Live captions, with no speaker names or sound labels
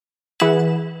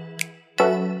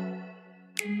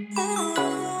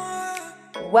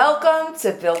Welcome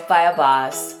to Built by a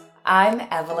Boss. I'm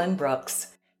Evelyn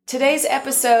Brooks. Today's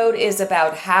episode is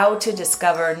about how to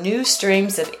discover new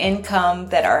streams of income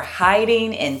that are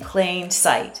hiding in plain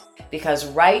sight, because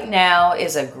right now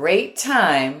is a great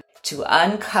time to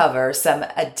uncover some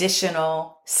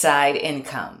additional side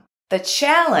income. The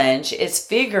challenge is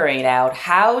figuring out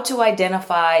how to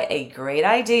identify a great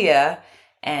idea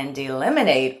and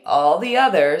eliminate all the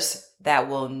others that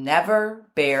will never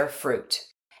bear fruit.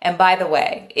 And by the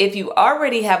way, if you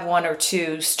already have one or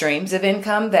two streams of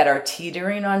income that are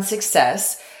teetering on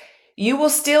success, you will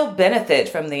still benefit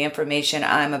from the information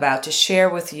I'm about to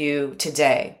share with you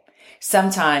today.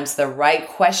 Sometimes the right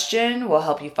question will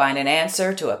help you find an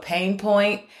answer to a pain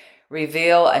point,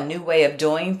 reveal a new way of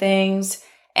doing things,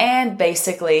 and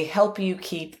basically help you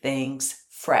keep things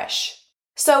fresh.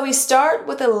 So we start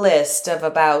with a list of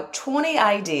about 20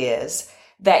 ideas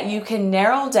that you can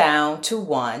narrow down to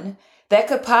one that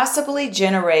could possibly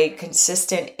generate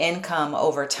consistent income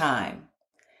over time.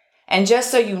 And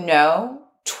just so you know,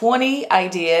 20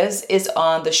 ideas is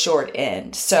on the short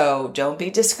end. So don't be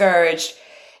discouraged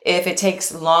if it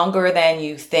takes longer than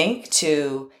you think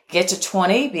to get to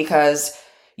 20, because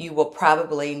you will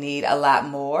probably need a lot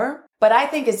more. But I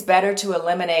think it's better to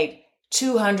eliminate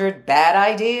 200 bad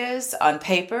ideas on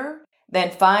paper than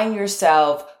find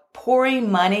yourself pouring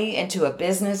money into a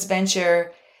business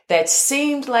venture that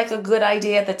seemed like a good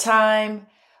idea at the time,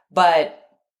 but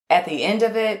at the end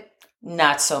of it,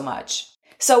 not so much.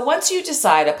 So once you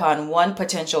decide upon one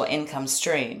potential income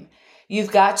stream,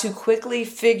 you've got to quickly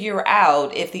figure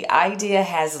out if the idea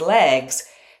has legs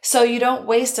so you don't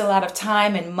waste a lot of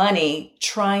time and money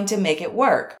trying to make it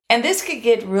work. And this could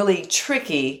get really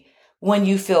tricky when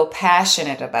you feel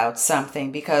passionate about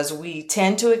something, because we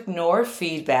tend to ignore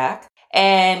feedback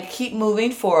and keep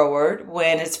moving forward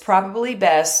when it's probably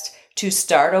best to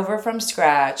start over from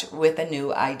scratch with a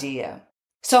new idea.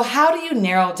 So how do you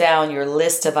narrow down your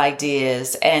list of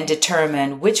ideas and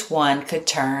determine which one could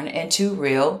turn into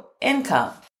real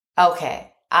income?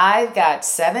 Okay, I've got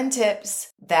 7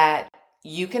 tips that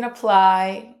you can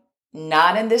apply,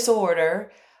 not in this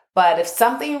order, but if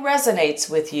something resonates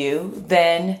with you,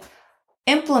 then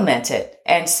implement it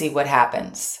and see what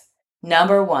happens.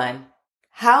 Number 1.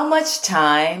 How much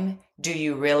time do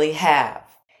you really have?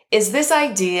 Is this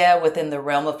idea within the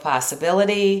realm of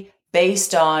possibility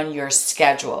based on your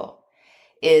schedule?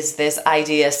 Is this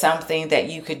idea something that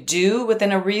you could do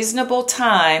within a reasonable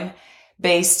time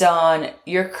based on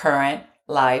your current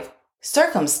life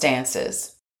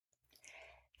circumstances?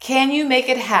 Can you make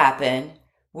it happen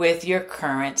with your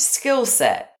current skill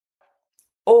set?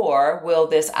 Or will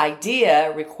this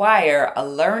idea require a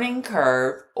learning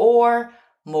curve or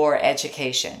more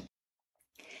education?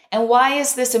 And why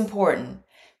is this important?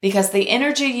 Because the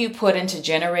energy you put into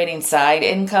generating side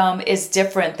income is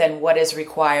different than what is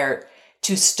required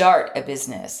to start a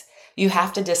business. You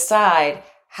have to decide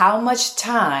how much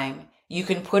time you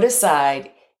can put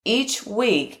aside each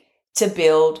week to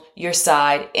build your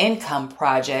side income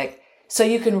project so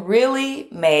you can really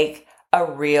make a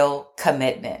real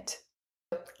commitment.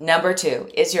 Number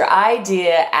 2, is your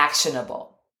idea actionable?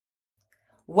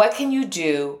 What can you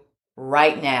do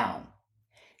right now?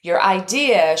 Your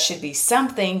idea should be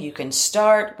something you can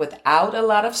start without a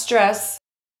lot of stress.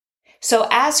 So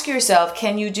ask yourself,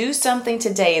 can you do something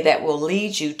today that will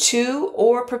lead you to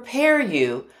or prepare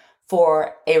you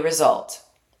for a result?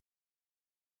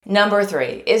 Number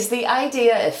 3, is the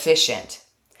idea efficient?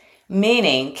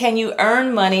 Meaning, can you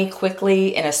earn money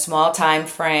quickly in a small time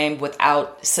frame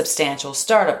without substantial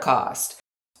startup cost?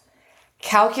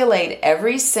 Calculate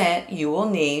every cent you will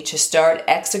need to start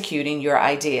executing your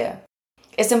idea.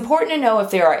 It's important to know if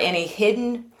there are any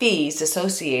hidden fees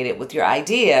associated with your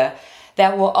idea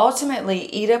that will ultimately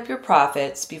eat up your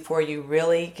profits before you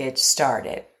really get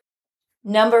started.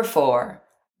 Number 4,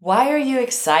 why are you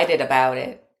excited about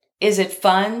it? Is it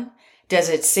fun? Does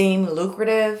it seem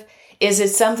lucrative? Is it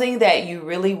something that you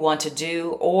really want to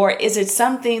do, or is it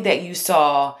something that you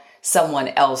saw someone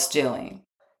else doing?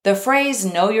 The phrase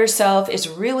know yourself is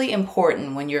really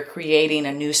important when you're creating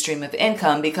a new stream of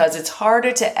income, because it's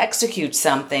harder to execute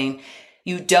something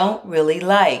you don't really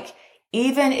like,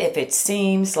 even if it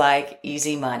seems like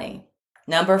easy money.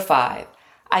 Number 5,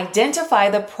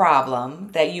 identify the problem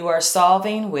that you are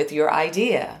solving with your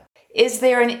idea. Is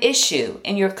there an issue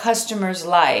in your customer's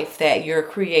life that your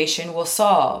creation will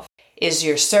solve? Is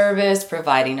your service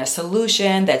providing a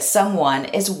solution that someone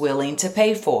is willing to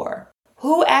pay for?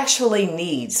 Who actually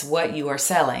needs what you are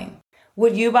selling?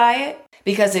 Would you buy it?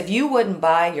 Because if you wouldn't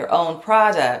buy your own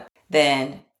product,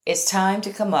 then it's time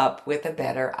to come up with a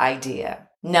better idea.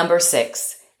 Number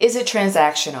 6, Is it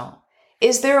transactional?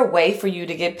 Is there a way for you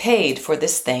to get paid for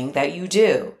this thing that you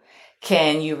do?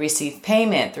 Can you receive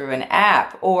payment through an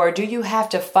app, or do you have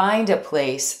to find a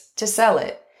place to sell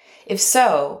it? If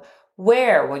so,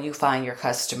 where will you find your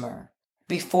customer?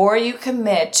 Before you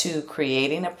commit to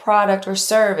creating a product or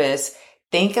service,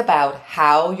 think about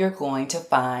how you're going to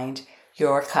find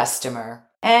your customer.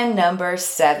 And number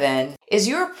 7, is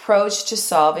your approach to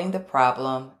solving the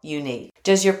problem unique?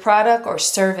 Does your product or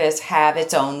service have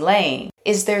its own lane?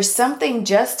 Is there something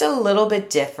just a little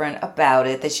bit different about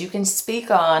it that you can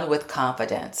speak on with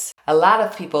confidence? A lot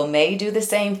of people may do the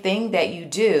same thing that you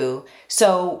do,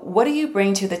 so what do you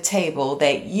bring to the table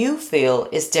that you feel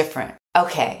is different?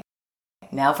 Okay,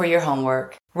 now for your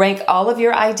homework. Rank all of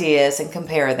your ideas and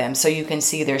compare them so you can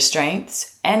see their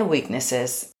strengths and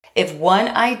weaknesses. If one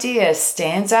idea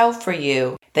stands out for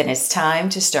you, then it's time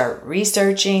to start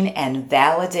researching and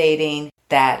validating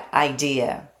that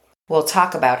idea. We'll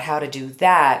talk about how to do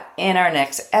that in our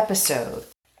next episode.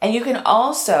 And you can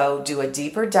also do a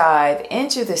deeper dive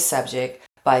into this subject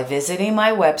by visiting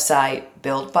my website,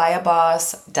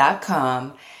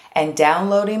 builtbyaboss.com, and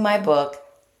downloading my book,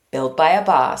 Built by a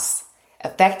Boss: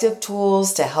 Effective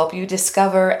Tools to Help You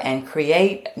Discover and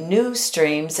Create New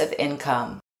Streams of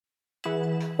Income.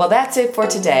 Well, that's it for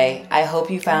today. I hope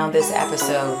you found this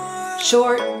episode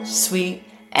short, sweet,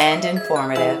 and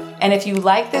informative. And if you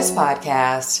like this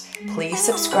podcast, please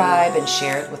subscribe and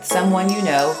share it with someone you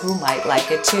know who might like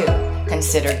it too.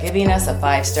 Consider giving us a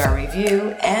 5-star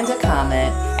review and a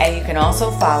comment. And you can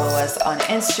also follow us on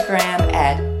Instagram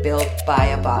at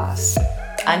BuiltByABoss.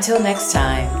 Until next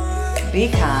time,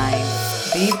 be kind,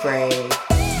 be brave,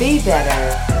 be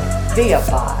better, be a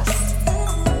boss.